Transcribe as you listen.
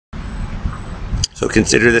So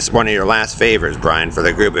consider this one of your last favors, Brian, for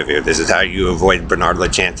the group of you. This is how you avoid Bernard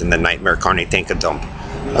LaChance and the Nightmare Carney Tankadump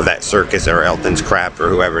of that circus or Elton's crap or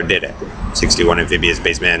whoever did it. 61 Amphibious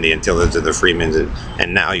Base Man, the Antillas of the Freemans,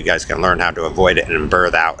 and now you guys can learn how to avoid it and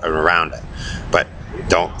birth out and around it. But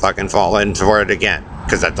don't fucking fall in for it again,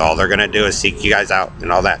 because that's all they're going to do is seek you guys out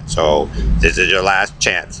and all that. So this is your last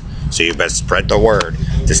chance. So you best spread the word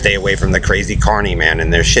to stay away from the crazy Carney man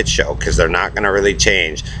and their shit show, because they're not going to really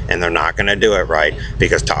change, and they're not going to do it right,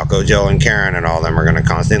 because Taco Joe and Karen and all of them are going to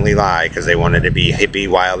constantly lie because they wanted to be hippie,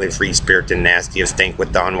 wild, and free spirit and nasty as stink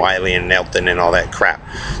with Don Wiley and Nelton and all that crap.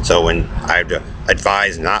 So when I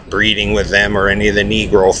advise not breeding with them or any of the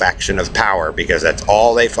Negro faction of power, because that's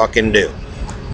all they fucking do.